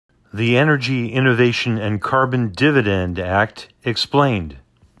The Energy Innovation and Carbon Dividend Act explained.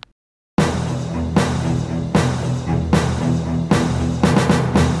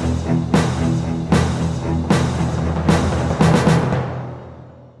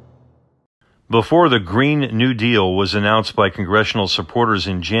 Before the Green New Deal was announced by congressional supporters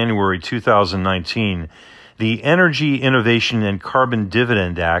in January 2019, the Energy Innovation and Carbon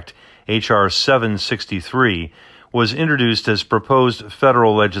Dividend Act, H.R. 763, was introduced as proposed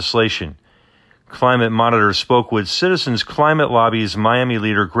federal legislation. Climate Monitor spoke with Citizens Climate Lobby's Miami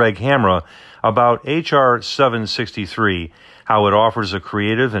leader Greg Hamra about H.R. 763, how it offers a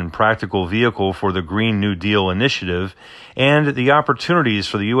creative and practical vehicle for the Green New Deal initiative, and the opportunities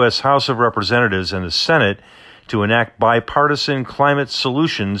for the U.S. House of Representatives and the Senate to enact bipartisan climate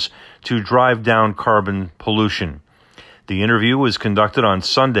solutions to drive down carbon pollution. The interview was conducted on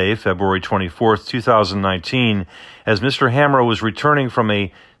Sunday, February 24, 2019, as Mr. Hamra was returning from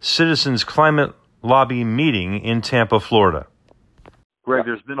a Citizens Climate Lobby meeting in Tampa, Florida. Greg,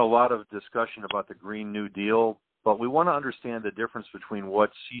 there's been a lot of discussion about the Green New Deal, but we want to understand the difference between what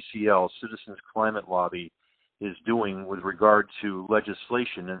CCL, Citizens Climate Lobby, is doing with regard to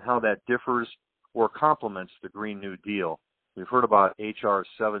legislation and how that differs or complements the Green New Deal. We've heard about H.R.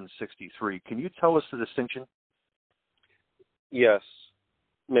 763. Can you tell us the distinction? Yes,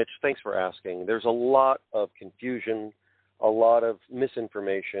 Mitch, thanks for asking. There's a lot of confusion, a lot of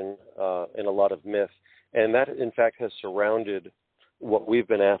misinformation, and a lot of myth. And that, in fact, has surrounded what we've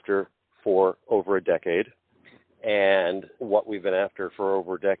been after for over a decade. And what we've been after for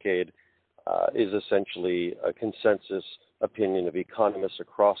over a decade is essentially a consensus opinion of economists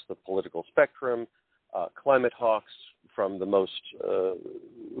across the political spectrum, climate hawks from the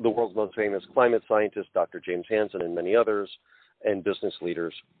world's most famous climate scientist, Dr. James Hansen, and many others, and business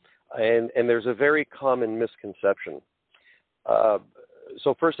leaders. And there's a very common misconception.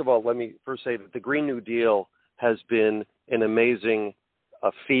 So first of all, let me first say that the Green New Deal has been an amazing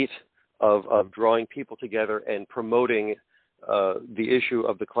feat of drawing people together and promoting the issue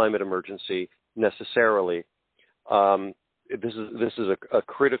of the climate emergency necessarily. This is a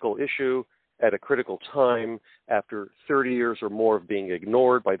critical issue at a critical time after 30 years or more of being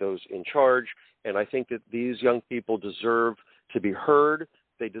ignored by those in charge. And I think that these young people deserve to be heard.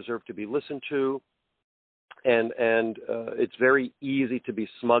 They deserve to be listened to. And it's very easy to be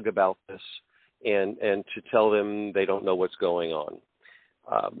smug about this and to tell them they don't know what's going on.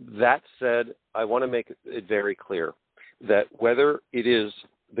 That said, I want to make it very clear that whether it is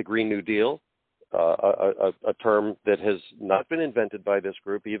the Green New Deal, a term that has not been invented by this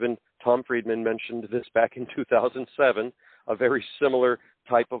group, even Tom Friedman mentioned this back in 2007, a very similar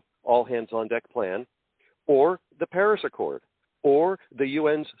type of all-hands-on-deck plan, or the Paris Accord, or the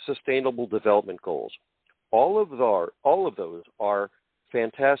UN's Sustainable Development Goals. All of those are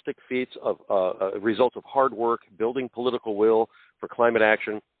fantastic feats of a result of hard work, building political will for climate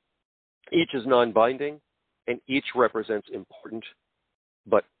action. Each is non-binding, and each represents important,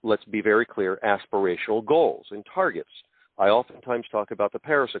 but let's be very clear, aspirational goals and targets. I oftentimes talk about the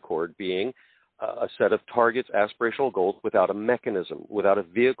Paris Accord being a set of targets, aspirational goals, without a mechanism, without a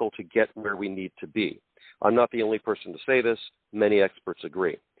vehicle to get where we need to be. I'm not the only person to say this. Many experts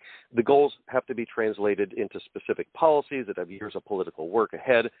agree. The goals have to be translated into specific policies that have years of political work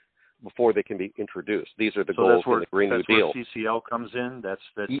ahead before they can be introduced. These are the goals in the Green New Deal. That's where CCL comes in? That's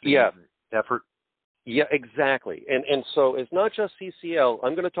yeah. the effort? Yeah, exactly. And so it's not just CCL.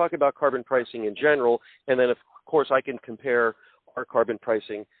 I'm going to talk about carbon pricing in general, and then, of course, I can compare our carbon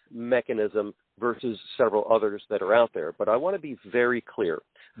pricing mechanism versus several others that are out there. But I want to be very clear.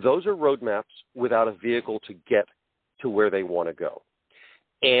 Those are roadmaps without a vehicle to get to where they want to go.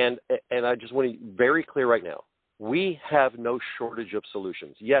 And I just want to be very clear right now. We have no shortage of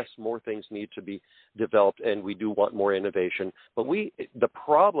solutions. Yes, more things need to be developed, and we do want more innovation. But the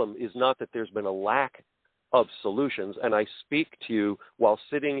problem is not that there's been a lack of solutions. And I speak to you while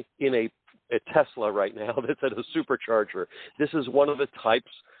sitting in a Tesla right now that's at a supercharger. This is one of the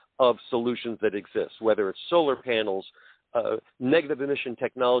types of solutions that exist, whether it's solar panels, negative emission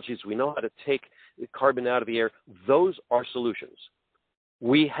technologies. We know how to take carbon out of the air. Those are solutions.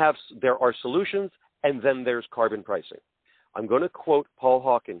 There are solutions, and then there's carbon pricing. I'm going to quote Paul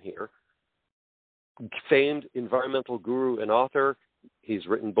Hawken here, famed environmental guru and author. He's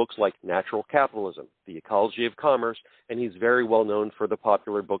written books like Natural Capitalism, The Ecology of Commerce, and he's very well known for the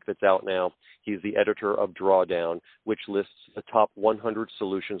popular book that's out now. He's the editor of Drawdown, which lists the top 100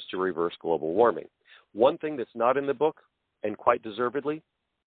 solutions to reverse global warming. One thing that's not in the book, and quite deservedly,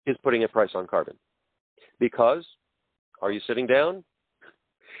 is putting a price on carbon. Because, are you sitting down?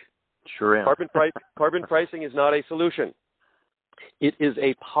 Sure am. Carbon pricing is not a solution. It is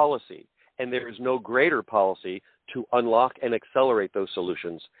a policy, and there is no greater policy to unlock and accelerate those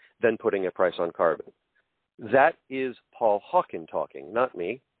solutions than putting a price on carbon. That is Paul Hawken talking, not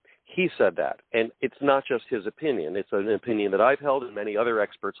me. He said that, and it's not just his opinion. It's an opinion that I've held and many other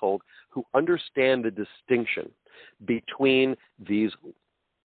experts hold who understand the distinction between these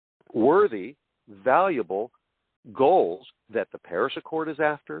worthy, valuable goals that the Paris Accord is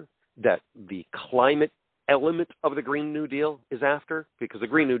after, that the climate element of the Green New Deal is after, because the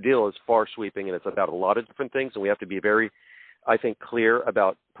Green New Deal is far sweeping and it's about a lot of different things, and we have to be very, I think, clear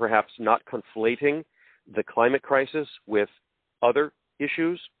about perhaps not conflating the climate crisis with other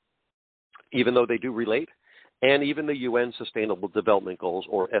issues, even though they do relate, and even the UN Sustainable Development Goals,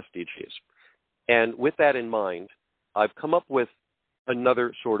 or SDGs. And with that in mind, I've come up with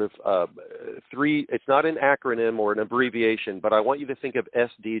another sort of three, it's not an acronym or an abbreviation, but I want you to think of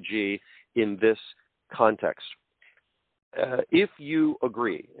SDG in this context. If you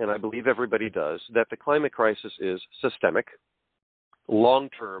agree, and I believe everybody does, that the climate crisis is systemic,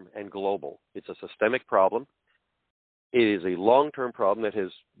 long-term, and global. It's a systemic problem. It is a long-term problem that has,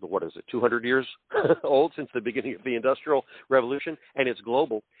 200 years old since the beginning of the Industrial Revolution, and it's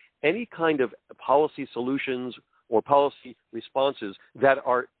global. Any kind of policy solutions or policy responses that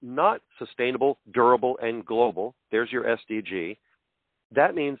are not sustainable, durable, and global, there's your SDG.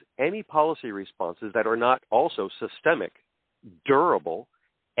 That means any policy responses that are not also systemic, durable,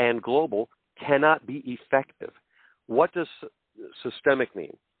 and global cannot be effective. What does systemic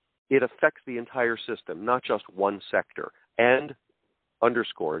mean? It affects the entire system, not just one sector, and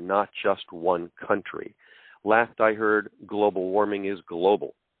underscore, not just one country. Last I heard, global warming is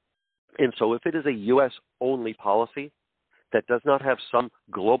global. And so if it is a U.S.-only policy that does not have some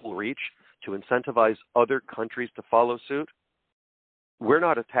global reach to incentivize other countries to follow suit, we're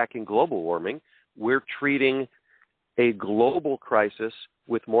not attacking global warming. We're treating a global crisis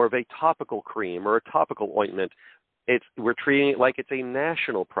with more of a topical cream or a topical ointment. We're treating it like it's a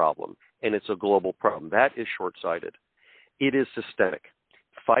national problem, and it's a global problem. That is short-sighted. It is systemic.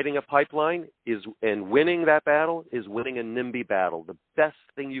 Fighting a pipeline and winning that battle is winning a NIMBY battle. The best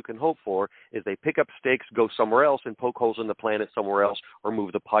thing you can hope for is they pick up stakes, go somewhere else, and poke holes in the planet somewhere else, or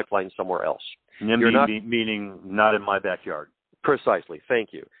move the pipeline somewhere else. NIMBY meaning not in my backyard. Precisely. Thank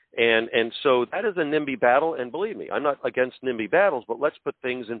you. And so that is a NIMBY battle, and believe me, I'm not against NIMBY battles, but let's put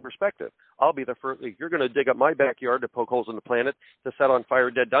things in perspective. I'll be the first. If you're going to dig up my backyard to poke holes in the planet to set on fire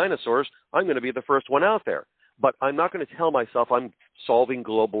dead dinosaurs, I'm going to be the first one out there. But I'm not going to tell myself I'm solving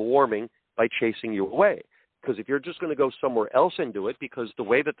global warming by chasing you away. Because if you're just going to go somewhere else and do it, because the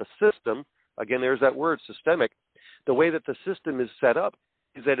way that the system, again, there's that word, systemic, the way that the system is set up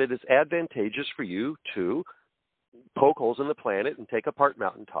is that it is advantageous for you to poke holes in the planet and take apart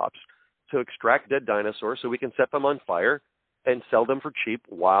mountaintops to extract dead dinosaurs so we can set them on fire and sell them for cheap,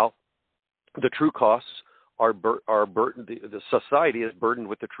 while the true costs are burdened. The society is burdened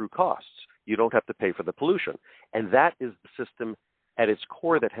with the true costs. You don't have to pay for the pollution. And that is the system at its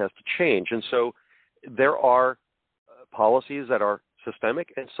core that has to change. And so there are policies that are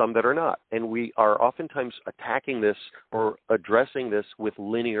systemic and some that are not. And we are oftentimes attacking this or addressing this with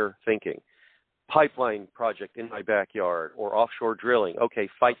linear thinking. Pipeline project in my backyard, or offshore drilling. Okay,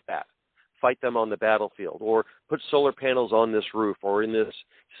 fight that. Fight them on the battlefield, or put solar panels on this roof or in this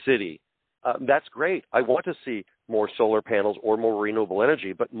city. That's great. I want to see more solar panels or more renewable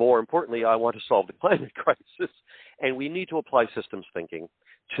energy, but more importantly, I want to solve the climate crisis. And we need to apply systems thinking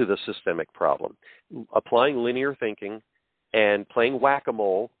to the systemic problem. Applying linear thinking and playing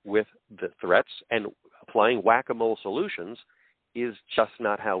whack-a-mole with the threats and applying whack-a-mole solutions is just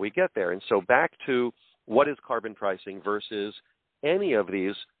not how we get there. And so back to what is carbon pricing versus any of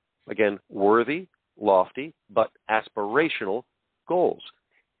these, again, worthy, lofty, but aspirational goals.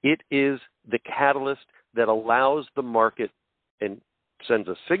 It is the catalyst that allows the market and sends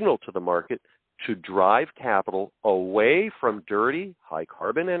a signal to the market to drive capital away from dirty,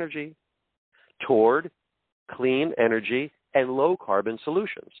 high-carbon energy toward clean energy and low-carbon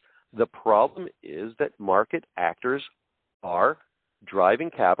solutions. The problem is that market actors are driving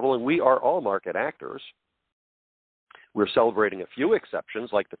capital, and we are all market actors. We're celebrating a few exceptions,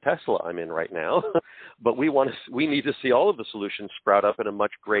 like the Tesla I'm in right now, but we need to see all of the solutions sprout up at a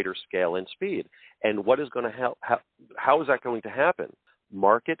much greater scale and speed. And what is going to help? How is that going to happen?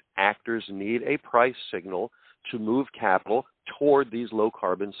 Market actors need a price signal to move capital toward these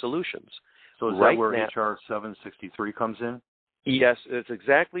low-carbon solutions. So is that where HR 763 comes in? Yes, it's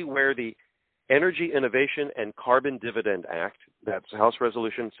exactly where the Energy Innovation and Carbon Dividend Act, that's House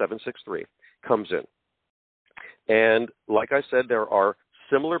Resolution 763, comes in. And like I said, there are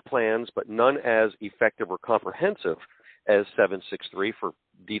similar plans, but none as effective or comprehensive as 763 for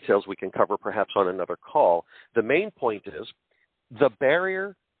details we can cover perhaps on another call. The main point is the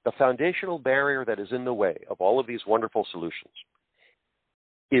barrier, the foundational barrier that is in the way of all of these wonderful solutions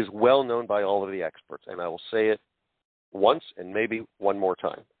is well known by all of the experts, and I will say it once and maybe one more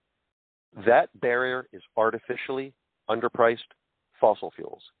time. That barrier is artificially underpriced fossil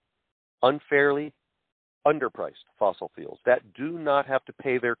fuels, unfairly underpriced fossil fuels that do not have to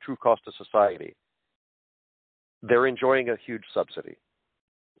pay their true cost to society. They're enjoying a huge subsidy.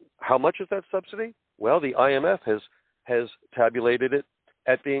 How much is that subsidy? Well, the IMF has tabulated it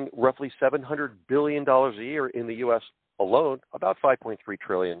at being roughly $700 billion a year in the U.S. alone, about $5.3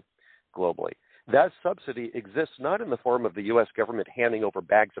 trillion globally. That subsidy exists not in the form of the U.S. government handing over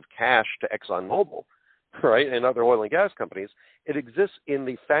bags of cash to ExxonMobil, right, and other oil and gas companies. It exists in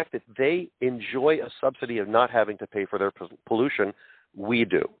the fact that they enjoy a subsidy of not having to pay for their pollution. We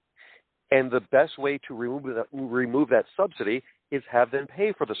do. And the best way to remove that subsidy is have them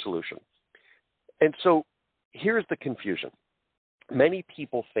pay for the solution. And so here's the confusion. Many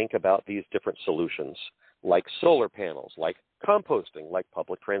people think about these different solutions like solar panels, like composting, like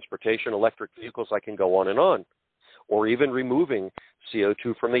public transportation, electric vehicles, I can go on, or even removing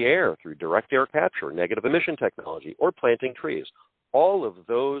CO2 from the air through direct air capture, negative emission technology, or planting trees. All of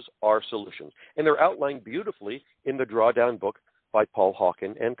those are solutions, and they're outlined beautifully in the Drawdown book by Paul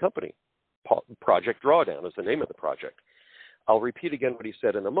Hawken and company. Project Drawdown is the name of the project. I'll repeat again what he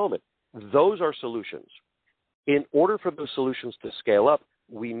said in a moment. Those are solutions. In order for those solutions to scale up,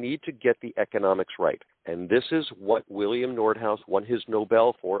 we need to get the economics right. And this is what William Nordhaus won his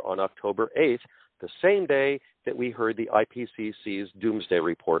Nobel for on October 8th, the same day that we heard the IPCC's Doomsday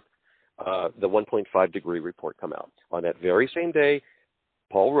Report, the 1.5 degree report come out. On that very same day,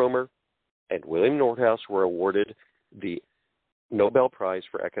 Paul Romer and William Nordhaus were awarded the Nobel Prize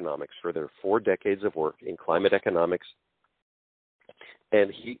for Economics for their 4 decades of work in climate economics. And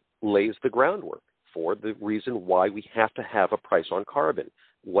he lays the groundwork for the reason why we have to have a price on carbon.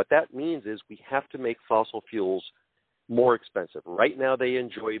 What that means is we have to make fossil fuels more expensive. Right now they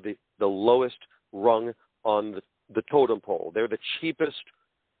enjoy the lowest rung on the totem pole. They're the cheapest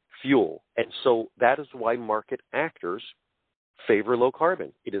fuel. And so that is why market actors favor low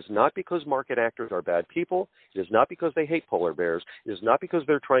carbon. It is not because market actors are bad people. It is not because they hate polar bears. It is not because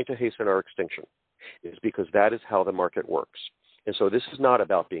they're trying to hasten our extinction. It is because that is how the market works. And so this is not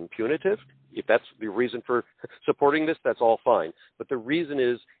about being punitive. If that's the reason for supporting this, that's all fine. But the reason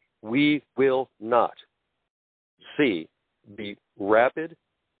is we will not see the rapid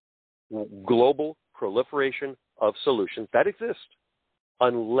global proliferation of solutions that exist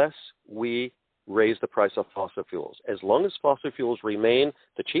unless we raise the price of fossil fuels. As long as fossil fuels remain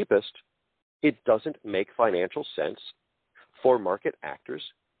the cheapest, it doesn't make financial sense for market actors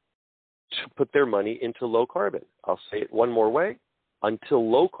to put their money into low carbon. I'll say it one more way. Until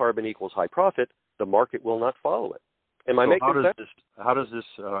low carbon equals high profit, the market will not follow it. Am I making sense? How does this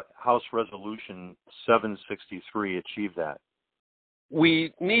House Resolution 763 achieve that?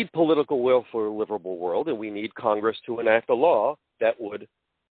 We need political will for a livable world, and we need Congress to enact a law that would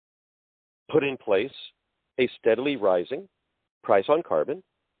put in place a steadily rising price on carbon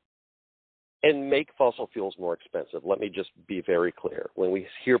and make fossil fuels more expensive. Let me just be very clear. When we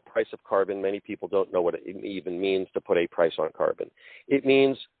hear price of carbon, many people don't know what it even means to put a price on carbon. It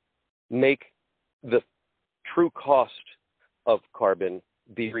means make the true cost of carbon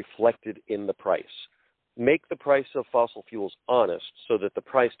be reflected in the price. Make the price of fossil fuels honest so that the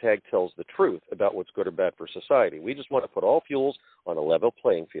price tag tells the truth about what's good or bad for society. We just want to put all fuels on a level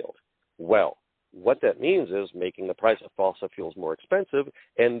playing field. Well, what that means is making the price of fossil fuels more expensive,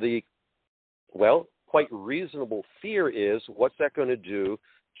 and the quite reasonable fear is, what's that going to do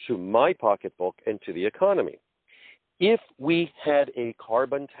to my pocketbook and to the economy? If we had a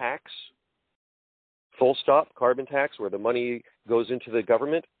carbon tax, full stop carbon tax, where the money goes into the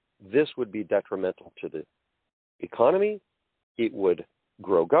government, this would be detrimental to the economy. It would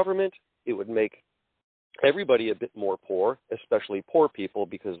grow government. It would make everybody a bit more poor, especially poor people,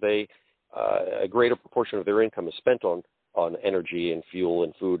 because a greater proportion of their income is spent on energy and fuel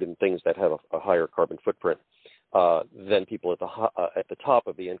and food and things that have a higher carbon footprint than people at the top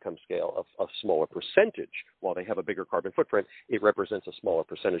of the income scale. A smaller percentage, while they have a bigger carbon footprint, it represents a smaller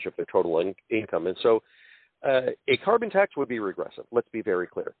percentage of their total income. And so a carbon tax would be regressive. Let's be very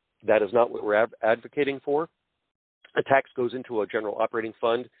clear. That is not what we're advocating for. A tax goes into a general operating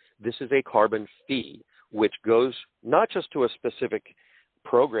fund. This is a carbon fee, which goes not just to a specific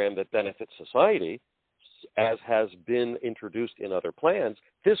program that benefits society, as has been introduced in other plans.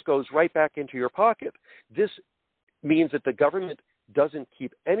 This goes right back into your pocket. This means that the government doesn't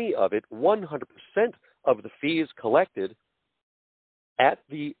keep any of it, 100% of the fees collected at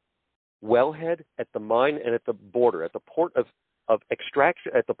the wellhead, at the mine, and at the border, at the port of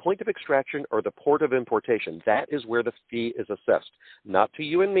extraction, at the point of extraction or the port of importation. That is where the fee is assessed, not to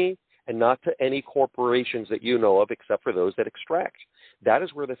you and me, and not to any corporations that you know of, except for those that extract. That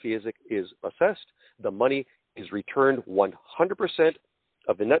is where the fee is assessed. The money is returned 100%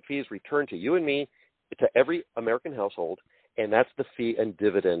 of the net fees returned to you and me, to every American household, and that's the fee and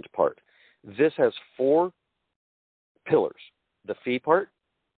dividend part. This has 4 pillars: the fee part,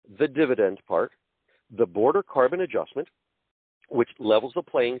 the dividend part, the border carbon adjustment, which levels the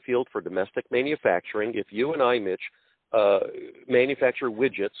playing field for domestic manufacturing. If you and I, Mitch, manufacture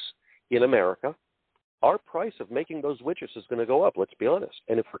widgets in America, our price of making those widgets is going to go up, let's be honest.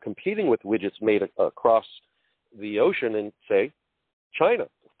 And if we're competing with widgets made across the ocean in, say, China,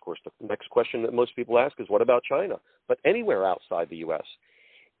 of course, the next question that most people ask is, what about China? But anywhere outside the U.S.,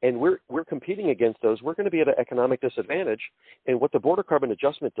 and we're competing against those, we're going to be at an economic disadvantage. And what the border carbon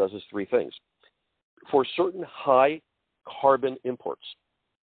adjustment does is 3 things. For certain high carbon imports,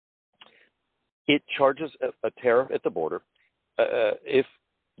 it charges a tariff at the border if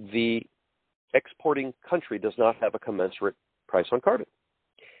the exporting country does not have a commensurate price on carbon.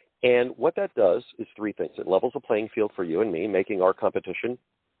 And what that does is 3 things. It levels the playing field for you and me, making our competition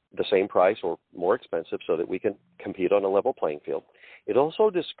the same price or more expensive so that we can compete on a level playing field. It also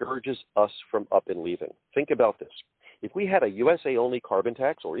discourages us from up and leaving. Think about this. If we had a USA-only carbon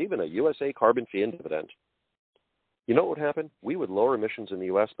tax or even a USA carbon fee and dividend, you know what would happen? We would lower emissions in the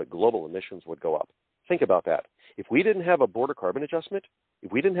U.S., but global emissions would go up. Think about that. If we didn't have a border carbon adjustment,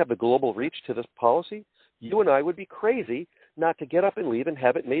 if we didn't have the global reach to this policy, you and I would be crazy not to get up and leave and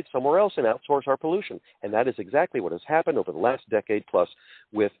have it made somewhere else and outsource our pollution. And that is exactly what has happened over the last decade plus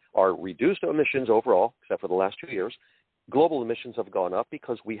with our reduced emissions overall, except for the last 2 years. Global emissions have gone up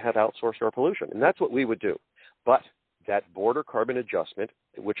because we have outsourced our pollution. And that's what we would do. But that border carbon adjustment,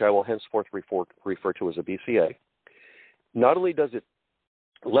 which I will henceforth refer to as a BCA, not only does it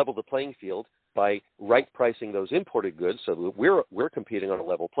level the playing field by right pricing those imported goods so that we're competing on a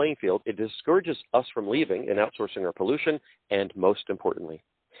level playing field, it discourages us from leaving and outsourcing our pollution, and most importantly,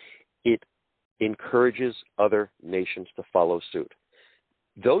 it encourages other nations to follow suit.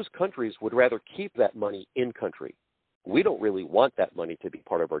 Those countries would rather keep that money in country. We don't really want that money to be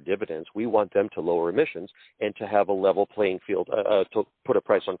part of our dividends. We want them to lower emissions and to have a level playing field, to put a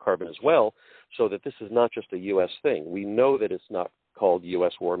price on carbon as well, so that this is not just a U.S. thing. We know that it's not called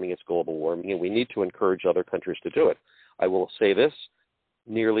U.S. warming, it's global warming, and we need to encourage other countries to do it. I will say this,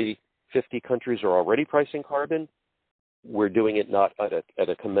 nearly 50 countries are already pricing carbon. We're doing it not at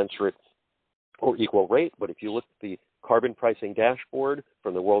a commensurate or equal rate, but if you look at the carbon pricing dashboard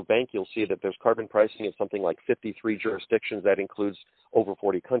from the World Bank, you'll see that there's carbon pricing in something like 53 jurisdictions. That includes over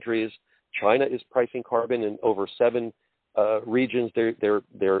 40 countries. China is pricing carbon in over 7 regions.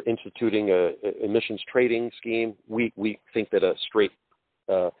 They're instituting a emissions trading scheme. We think that a straight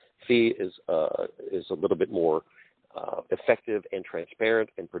fee is a little bit more effective and transparent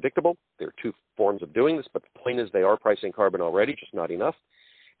and predictable. There are 2 forms of doing this, but the point is they are pricing carbon already, just not enough.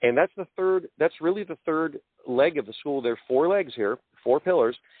 And that's really the third leg of the stool. There are 4 legs here, 4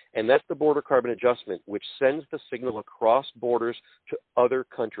 pillars, and that's the border carbon adjustment, which sends the signal across borders to other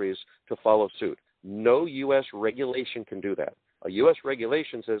countries to follow suit. No U.S. regulation can do that. A U.S.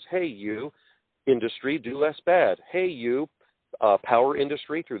 regulation says, hey, you industry, do less bad. Hey, you power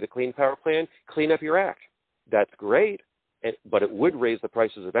industry, through the Clean Power Plan, clean up your act. That's great, but it would raise the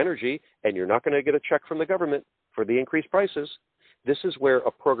prices of energy, and you're not going to get a check from the government for the increased prices. This is where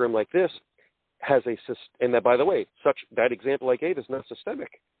a program like this has and that, by the way, that example I gave is not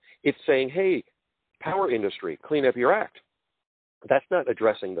systemic. It's saying, hey, power industry, clean up your act. That's not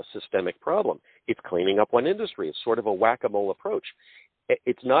addressing the systemic problem. It's cleaning up one industry. It's sort of a whack-a-mole approach.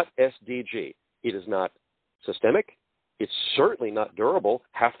 It's not SDG. It is not systemic. It's certainly not durable.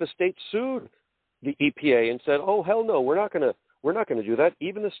 Half the states sued the EPA and said, oh, hell no, we're not going to do that.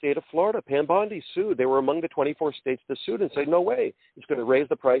 Even the state of Florida, Pam Bondi, sued. They were among the 24 states that sued and said, no way. It's going to raise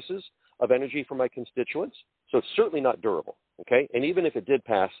the prices of energy for my constituents. So it's certainly not durable, okay? And even if it did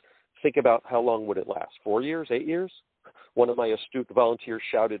pass, think about how long would it last? 4 years, 8 years? One of my astute volunteers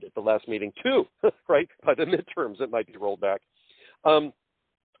shouted at the last meeting, 2, right? By the midterms, it might be rolled back. And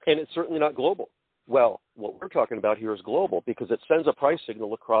it's certainly not global. Well, what we're talking about here is global because it sends a price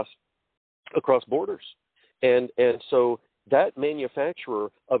signal across borders. And so that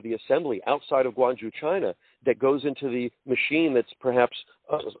manufacturer of the assembly outside of Guangzhou, China, that goes into the machine that's perhaps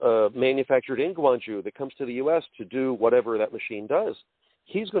manufactured in Guangzhou that comes to the U.S. to do whatever that machine does,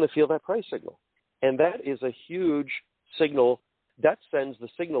 he's going to feel that price signal. And that is a huge signal that sends the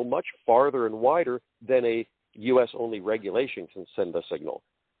signal much farther and wider than a U.S.-only regulation can send the signal.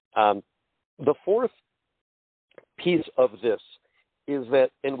 The fourth piece of this is that,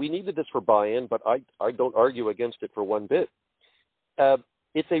 and we needed this for buy-in, but I don't argue against it for one bit.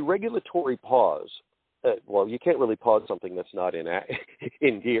 It's a regulatory pause. Well, you can't really pause something that's not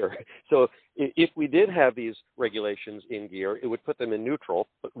in gear. So if we did have these regulations in gear, it would put them in neutral,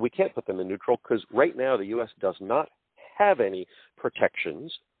 but we can't put them in neutral because right now the U.S. does not have any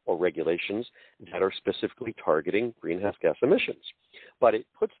protections or regulations that are specifically targeting greenhouse gas emissions. But it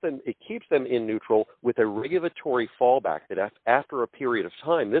keeps them in neutral with a regulatory fallback that after a period of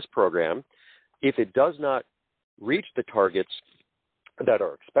time, this program, if it does not reach the targets that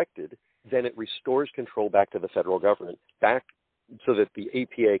are expected, then it restores control back to the federal government, back so that the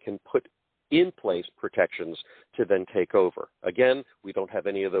EPA can put in place protections to then take over. Again, we don't have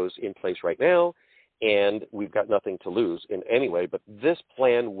any of those in place right now, and we've got nothing to lose in any way, but this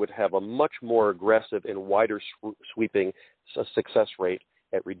plan would have a much more aggressive and wider sweeping success rate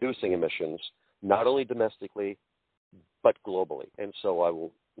at reducing emissions, not only domestically, but globally. And so I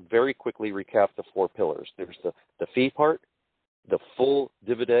will very quickly recap the four pillars. There's the fee part, the full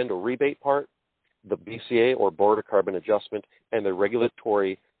dividend or rebate part, the BCA or border carbon adjustment, and the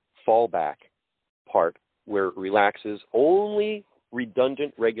regulatory fallback part where it relaxes only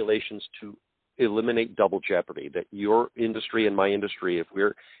redundant regulations to eliminate double jeopardy, that your industry and my industry, if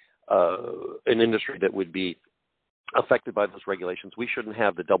we're an industry that would be affected by those regulations, we shouldn't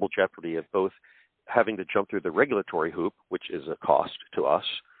have the double jeopardy of both having to jump through the regulatory hoop, which is a cost to us,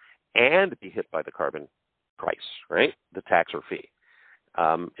 and be hit by the carbon price, right? The tax or fee.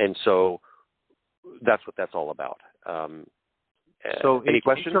 And so that's what that's all about. So any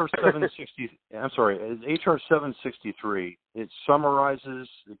questions? HR 760, I'm sorry, HR 763, it summarizes,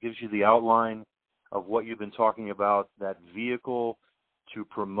 it gives you the outline of what you've been talking about, that vehicle to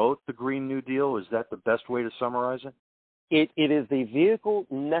promote the Green New Deal. Is that the best way to summarize it? It is the vehicle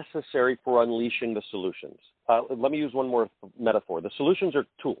necessary for unleashing the solutions. Let me use one more metaphor. The solutions are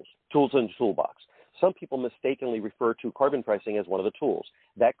tools in the toolbox. Some people mistakenly refer to carbon pricing as one of the tools.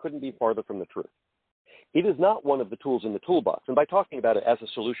 That couldn't be farther from the truth. It is not one of the tools in the toolbox. And by talking about it as a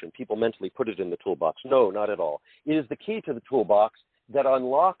solution, people mentally put it in the toolbox. No, not at all. It is the key to the toolbox that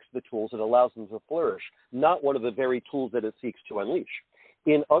unlocks the tools and allows them to flourish, not one of the very tools that it seeks to unleash.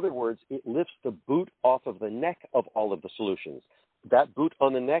 In other words, it lifts the boot off of the neck of all of the solutions. That boot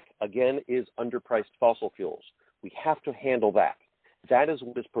on the neck, again, is underpriced fossil fuels. We have to handle that. That is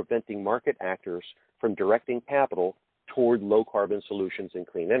what is preventing market actors from directing capital toward low-carbon solutions in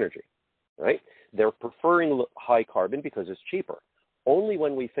clean energy, right? They're preferring high carbon because it's cheaper. Only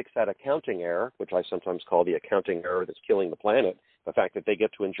when we fix that accounting error, which I sometimes call the accounting error that's killing the planet, the fact that they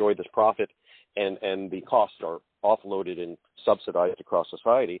get to enjoy this profit and the costs are offloaded and subsidized across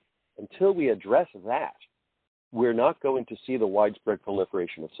society, until we address that, we're not going to see the widespread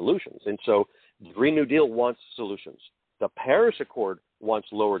proliferation of solutions. And so the Green New Deal wants solutions. The Paris Accord wants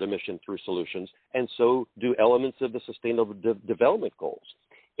lowered emission through solutions, and so do elements of the Sustainable Development Goals.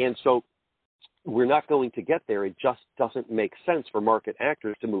 And so we're not going to get there. It just doesn't make sense for market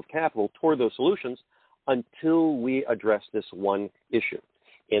actors to move capital toward those solutions until we address this one issue.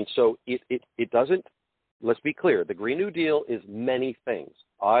 And so it doesn't, let's be clear, the Green New Deal is many things.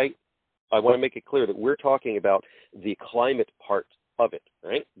 I want to make it clear that we're talking about the climate part of it,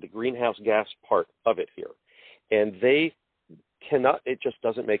 right? The greenhouse gas part of it here. And they cannot, it just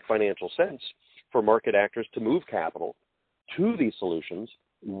doesn't make financial sense for market actors to move capital to these solutions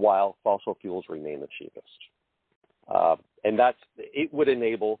while fossil fuels remain the cheapest. And it would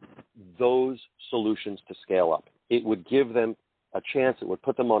enable those solutions to scale up. It would give them a chance. It would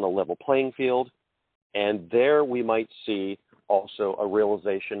put them on a level playing field. And there we might see also a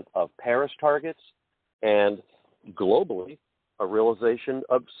realization of Paris targets and globally a realization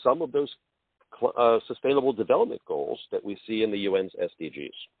of some of those sustainable development goals that we see in the UN's SDGs.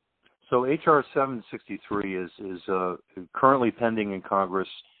 So HR 763 is currently pending in Congress.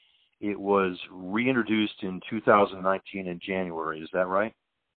 It was reintroduced in 2019 in January. Is that right?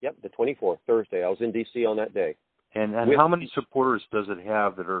 Yep, the 24th, Thursday. I was in D.C. on that day. And how many supporters does it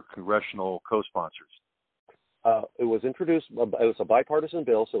have that are congressional co-sponsors? It was introduced, it was a bipartisan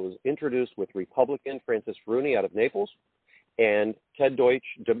bill, so it was introduced with Republican Francis Rooney out of Naples and Ted Deutsch,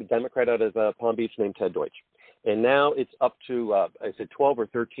 Democrat out of Palm Beach named Ted Deutsch. And now it's up to, 12 or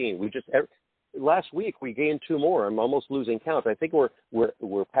 13. Last week we gained 2 more. I'm almost losing count. I think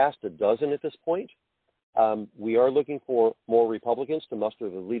we're past a dozen at this point. We are looking for more Republicans to muster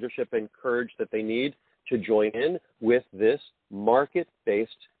the leadership and courage that they need to join in with this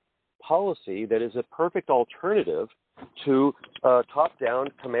market-based policy that is a perfect alternative to top-down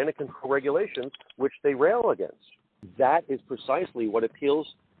command and control regulations, which they rail against. That is precisely what appeals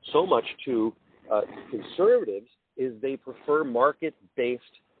so much to conservatives, is they prefer market-based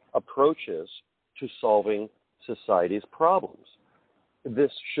approaches to solving society's problems.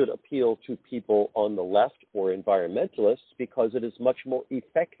 This should appeal to people on the left or environmentalists because it is much more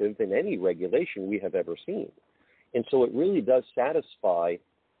effective than any regulation we have ever seen. And so it really does satisfy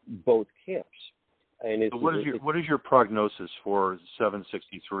both camps. And so what is your prognosis for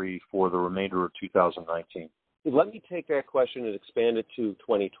 763 for the remainder of 2019? Let me take that question and expand it to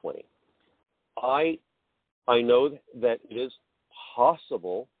 2020. I know that it is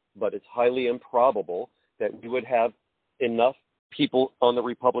possible, but it's highly improbable that we would have enough people on the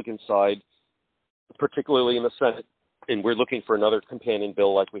Republican side, particularly in the Senate, and we're looking for another companion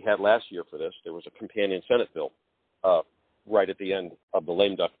bill like we had last year for this. There was a companion Senate bill right at the end of the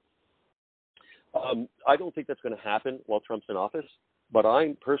lame duck. I don't think that's going to happen while Trump's in office, but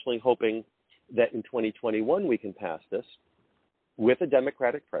I'm personally hoping that in 2021 we can pass this with a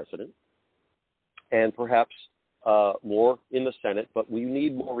Democratic president and perhaps more in the Senate, but we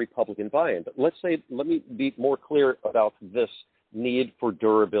need more Republican buy-in. But let me be more clear about this need for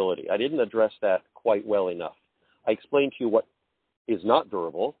durability. I didn't address that quite well enough. I explained to you what is not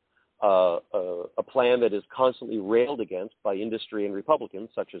durable, a plan that is constantly railed against by industry and Republicans,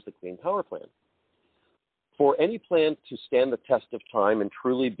 such as the Clean Power Plan. For any plan to stand the test of time and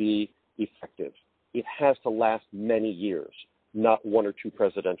truly be effective, it has to last many years, not 1 or 2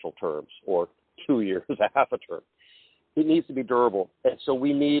 presidential terms or 2 years, a half a term. It needs to be durable. And so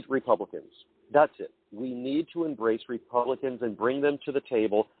we need Republicans. That's it. We need to embrace Republicans and bring them to the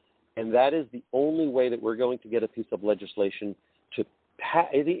table. And that is the only way that we're going to get a piece of legislation to pass.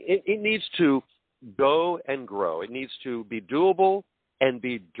 It needs to go and grow. It needs to be doable and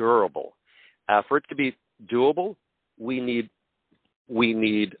be durable. For it to be doable, we need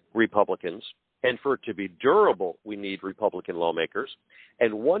Republicans. And for it to be durable, we need Republican lawmakers.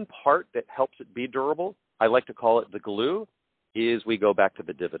 And one part that helps it be durable, I like to call it the glue, is we go back to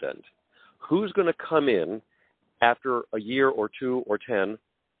the dividend. Who's going to come in after a year or 2 or 10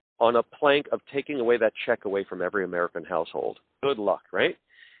 on a plank of taking away that check away from every American household? Good luck, right?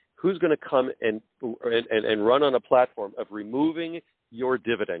 Who's going to come and run on a platform of removing your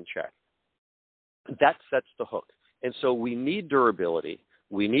dividend check? That sets the hook. And so we need durability.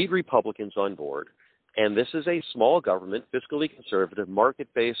 We need Republicans on board. And this is a small government, fiscally conservative,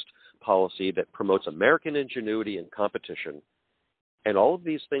 market-based policy that promotes American ingenuity and competition. And all of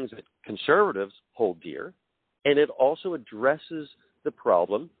these things that conservatives hold dear. And it also addresses the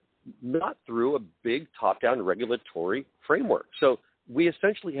problem not through a big top-down regulatory framework. So we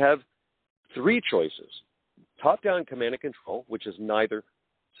essentially have 3 choices. Top-down command and control, which is neither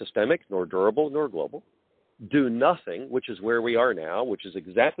systemic nor durable nor global. Do nothing, which is where we are now, which is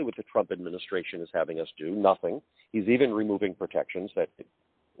exactly what the Trump administration is having us do, nothing. He's even removing protections, that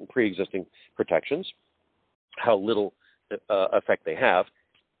pre-existing protections, how little effect they have.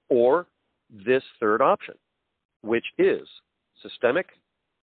 Or this third option, which is systemic,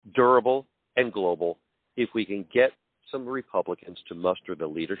 durable, and global, if we can get some Republicans to muster the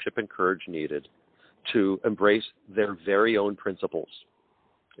leadership and courage needed to embrace their very own principles.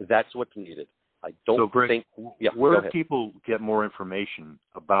 That's what's needed. I don't think. Yeah, where do people get more information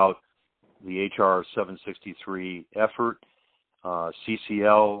about the HR 763 effort,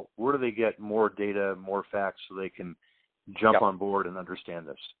 CCL? Where do they get more data, more facts, so they can jump on board and understand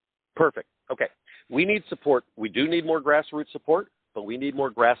this? Perfect. Okay. We need support. We do need more grassroots support, but we need more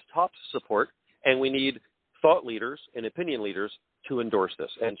grass top support, and we need thought leaders and opinion leaders to endorse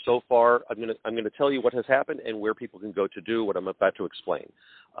this. And so far, I'm going to tell you what has happened and where people can go to do what I'm about to explain.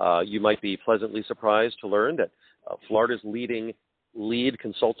 You might be pleasantly surprised to learn that Florida's lead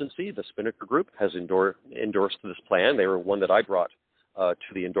consultancy, the Spinnaker Group, has endorsed this plan. They were one that I brought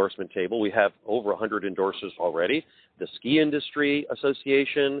to the endorsement table. We have over 100 endorsers already. The Ski Industry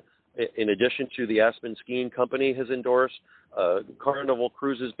Association, in addition to the Aspen Skiing Company, has endorsed. Carnival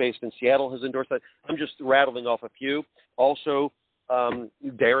Cruises, based in Seattle, has endorsed that. I'm just rattling off a few. Also,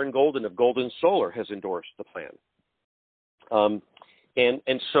 Darren Golden of Golden Solar has endorsed the plan.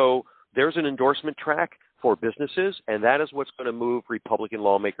 And so there's an endorsement track for businesses, and that is what's going to move Republican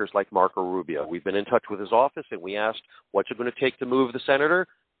lawmakers like Marco Rubio. We've been in touch with his office, and we asked, what's it going to take to move the senator?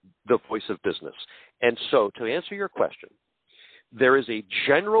 The voice of business. And so to answer your question, there is a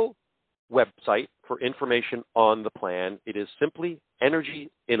general website for information on the plan. It is simply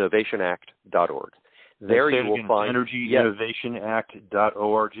energyinnovationact.org. There you will find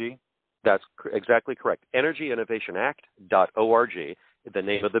energyinnovationact.org. That's exactly correct. energyinnovationact.org. The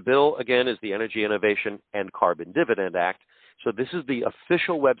name of the bill, again, is the Energy Innovation and Carbon Dividend Act. So this is the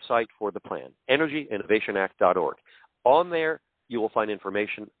official website for the plan, energyinnovationact.org. On there, you will find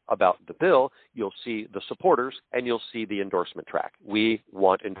information about the bill. You'll see the supporters, and you'll see the endorsement track. We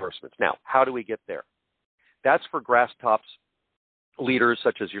want endorsements. Now, how do we get there? That's for grasstops leaders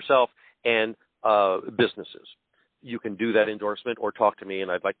such as yourself and businesses. You can do that endorsement or talk to me,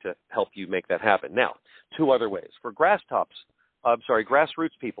 and I'd like to help you make that happen. Now, two other ways. For grassroots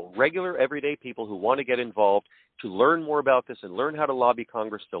people, regular, everyday people who want to get involved, to learn more about this and learn how to lobby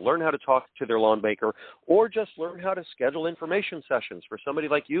Congress, to learn how to talk to their lawmaker, or just learn how to schedule information sessions for somebody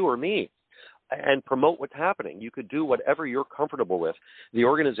like you or me and promote what's happening. You could do whatever you're comfortable with. The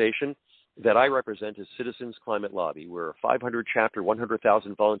organization that I represent is Citizens Climate Lobby. We're a 500-chapter,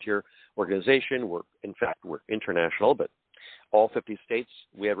 100,000 volunteer organization. We're international, but all 50 states.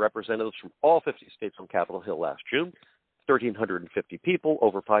 We had representatives from all 50 states on Capitol Hill last June. 1,350 people,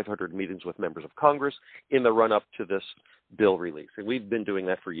 over 500 meetings with members of Congress in the run-up to this bill release. And we've been doing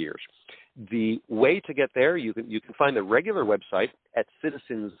that for years. The way to get there, you can find the regular website at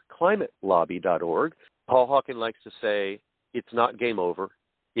citizensclimatelobby.org. Paul Hawken likes to say, it's not game over,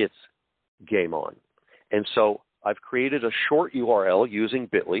 it's game on. And so I've created a short URL using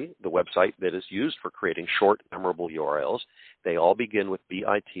Bitly, the website that is used for creating short, memorable URLs. They all begin with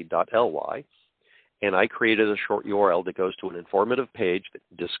bit.ly. And I created a short URL that goes to an informative page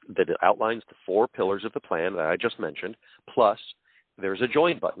that outlines the 4 pillars of the plan that I just mentioned. Plus, there's a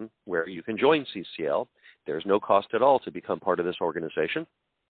join button where you can join CCL. There's no cost at all to become part of this organization.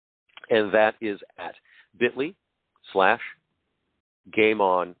 And that is at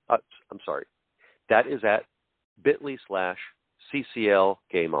bit.ly/gameon. That is at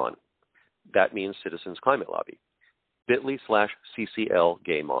bit.ly/CCL-gameon. That means Citizens Climate Lobby.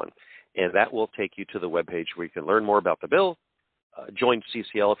 bit.ly/CCL-gameon. And that will take you to the webpage where you can learn more about the bill. Join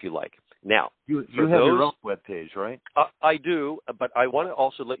CCL if you like. Now, you have your own webpage, right? I do, but I want to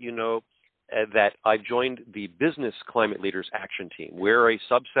also let you know that I joined the Business Climate Leaders Action Team. We're a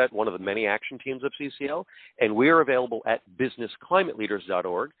subset, one of the many action teams of CCL, and we're available at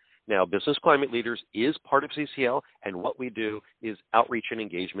businessclimateleaders.org. Now, Business Climate Leaders is part of CCL, and what we do is outreach and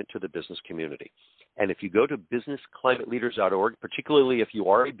engagement to the business community. And if you go to businessclimateleaders.org, particularly if you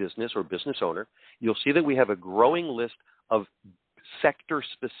are a business or business owner, you'll see that we have a growing list of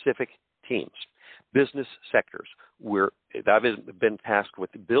sector-specific teams, business sectors. I've been tasked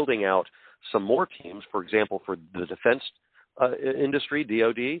with building out some more teams, for example, for the defense industry,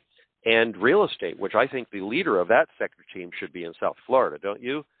 DOD, and real estate, which I think the leader of that sector team should be in South Florida, don't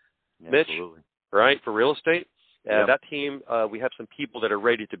you, Mitch? Absolutely. Right, for real estate? Yep. That team, we have some people that are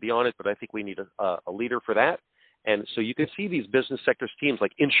ready to be on it, but I think we need a leader for that. And so you can see these business sectors teams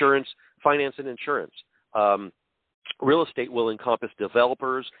like insurance, finance and insurance. Real estate will encompass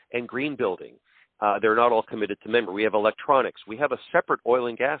developers and green building. They're not all committed to member. We have electronics. We have a separate oil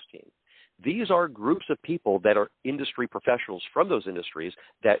and gas team. These are groups of people that are industry professionals from those industries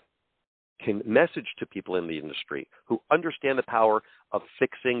that can message to people in the industry who understand the power of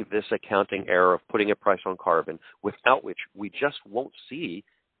fixing this accounting error of putting a price on carbon, without which we just won't see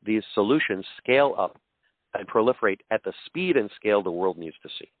these solutions scale up and proliferate at the speed and scale the world needs to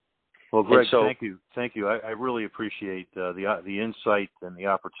see. Well, Greg, thank you. I really appreciate the insight and the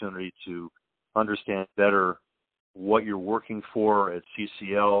opportunity to understand better what you're working for at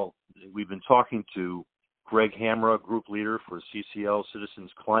CCL. We've been talking to Greg Hamra, group leader for CCL,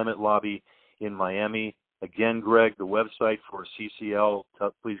 Citizens Climate Lobby in Miami. Again, Greg, the website for CCL,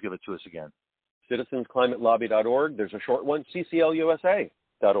 please give it to us again. Citizensclimatelobby.org. There's a short one,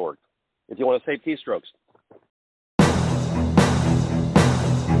 cclusa.org, if you want to save keystrokes.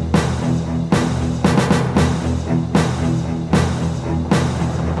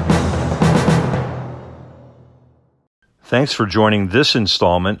 Thanks for joining this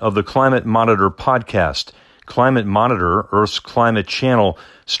installment of the Climate Monitor podcast. Climate Monitor, Earth's climate channel,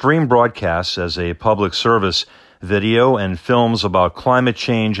 stream broadcasts as a public service, video and films about climate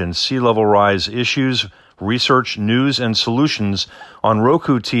change and sea level rise issues, research, news, and solutions on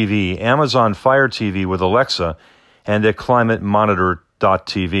Roku TV, Amazon Fire TV with Alexa, and at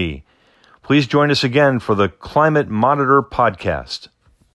climatemonitor.tv. Please join us again for the Climate Monitor podcast.